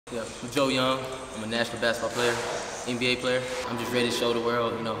Yeah, I'm Joe Young. I'm a national basketball player, NBA player. I'm just ready to show the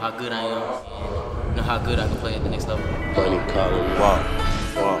world, how good I am and how good I can play at the next level. Money calling me. Wow.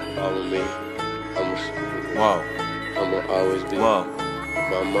 Follow me. Wow. I'ma always be. Wow.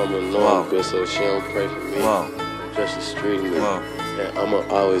 My mama know I'm good, so she don't pray for me. Wow. Just the street me. Wow. And I'ma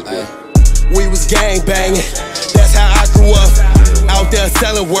always be. We was gang banging. That's how I grew up. Out there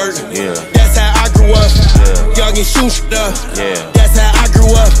selling work. Yeah. That's how I grew up. Yeah. Young and shoot up. Yeah. That's how I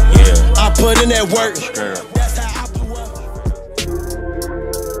grew up. Yeah. I put in that work. Girl. That's how I grew up.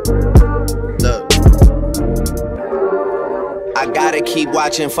 Look, I gotta keep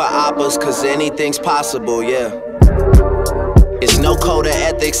watching for oppas, cause anything's possible, yeah. It's no code of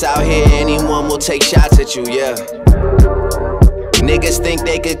ethics out here, anyone will take shots at you, yeah. Niggas think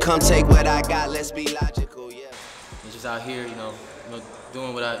they could come take what I got, let's be logical, yeah. And just out here,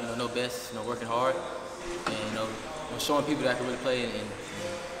 doing what I know best, working hard, and showing people that I can really play and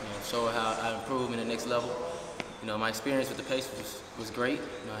show how I improve in the next level. My experience with the Pacers was great.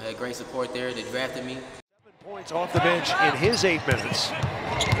 I had great support there. They drafted me. 7 points off the bench in his 8 minutes.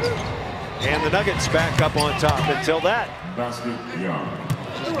 And the Nuggets back up on top until that. Basket, Young.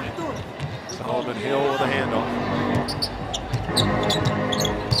 Solomon Hill with a handoff.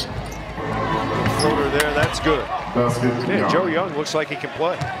 Floater there, that's good. Basket, Yeah, Young. Joe Young looks like he can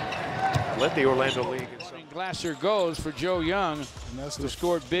play. Led the Orlando League. Glasser goes for Joe Young, who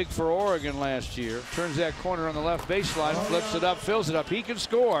scored big for Oregon last year. Turns that corner on the left baseline, flips it up, fills it up. He can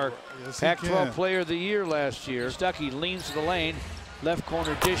score. Pac-12 Player of the Year last year. Stuckey leans to the lane, left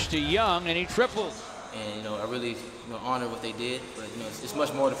corner dish to Young, and he triples. And I really honor what they did, but it's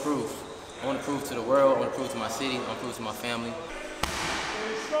much more to prove. I want to prove to the world. I want to prove to my city. I want to prove to my family.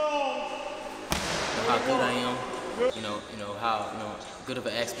 How good I am. How good of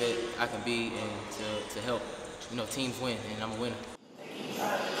an aspect I can be, and to help teams win, and I'm a winner.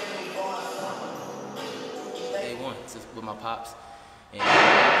 Day one with my pops, and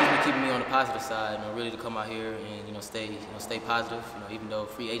he's been keeping me on the positive side, really to come out here and stay positive. Even though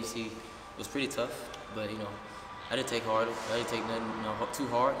free agency was pretty tough, but I didn't take hard. I didn't take nothing too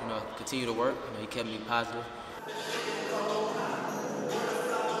hard. I continue to work. He kept me positive.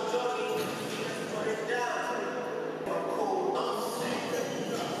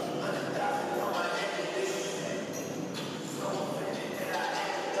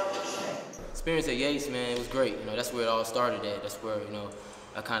 Experience at Yates, man, it was great. That's where it all started at. That's where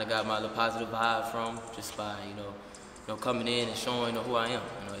I kind of got my little positive vibe from, just by coming in and showing who I am.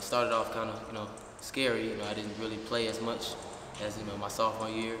 It started off kind of scary. I didn't really play as much as my sophomore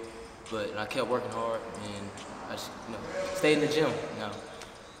year, but I kept working hard, and I just stayed in the gym.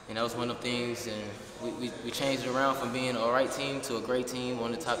 And that was one of the things. And we changed it around from being an all-right team to a great team,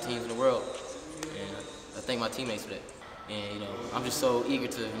 one of the top teams in the world. And I thank my teammates for that. And I'm just so eager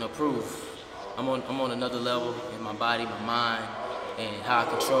to prove. I'm on another level in my body, my mind, and how I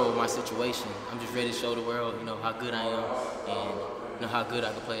control my situation. I'm just ready to show the world, how good I am and how good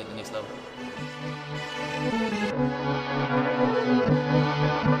I can play at the next level.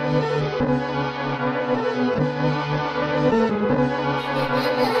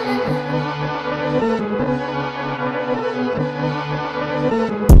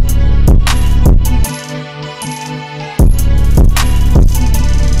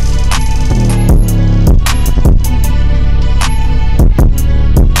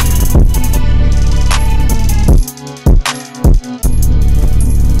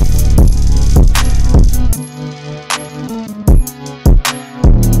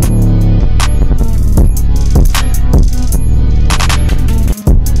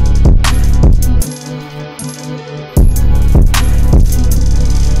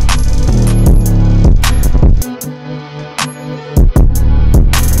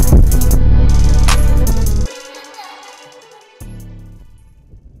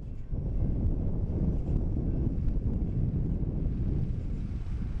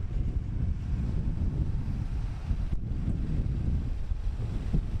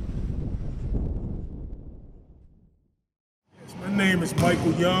 My name is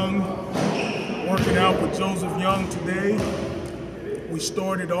Michael Young, working out with Joseph Young today. We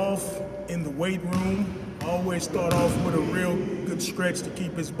started off in the weight room. Always start off with a real good stretch to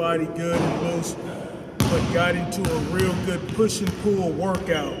keep his body good and loose, but got into a real good push and pull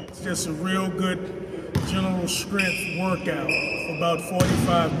workout. It's just a real good general strength workout for about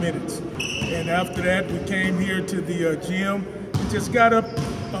 45 minutes. And after that, we came here to the gym and just got up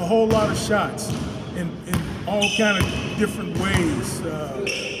a whole lot of shots in all kind of different ways.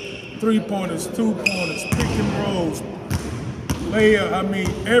 3-pointers, 2-pointers, pick and rolls,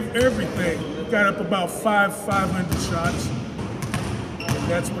 layup, everything. Got up about 500 shots. And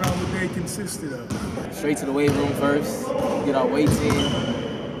that's what our day consisted of. Straight to the weight room first, get our weights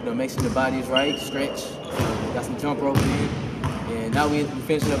in, make sure the body is right, stretch, got some jump rope in, and now we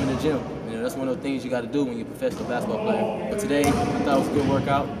finish it up in the gym. That's one of the things you got to do when you're a professional basketball player. But today, I thought it was a good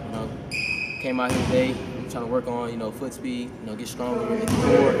workout. Came out here today, I'm trying to work on, foot speed, get stronger at the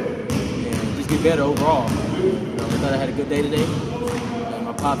core, and just get better overall. I thought I had a good day today.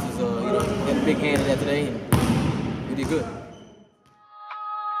 My pops is, had a big hand in that today, and we did good.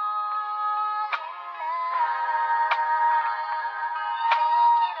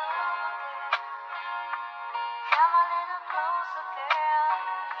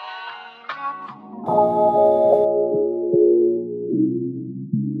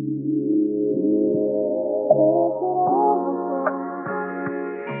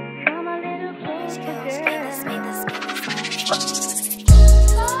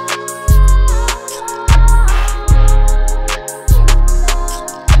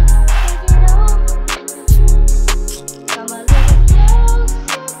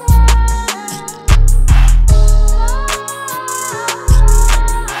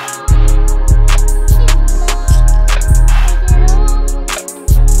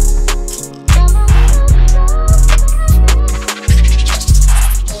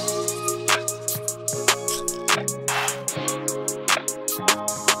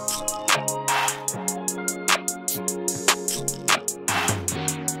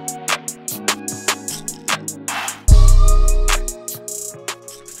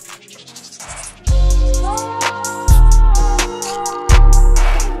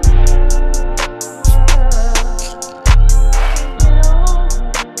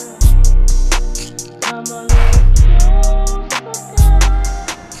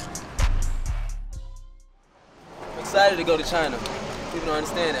 Excited to go to China. People don't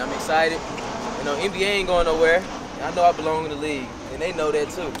understand it. I'm excited. NBA ain't going nowhere. I know I belong in the league, and they know that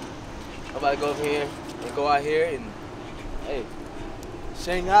too. I'm about to go over here and go out here and, hey,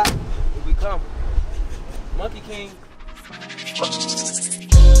 Shanghai, here we come. Monkey King.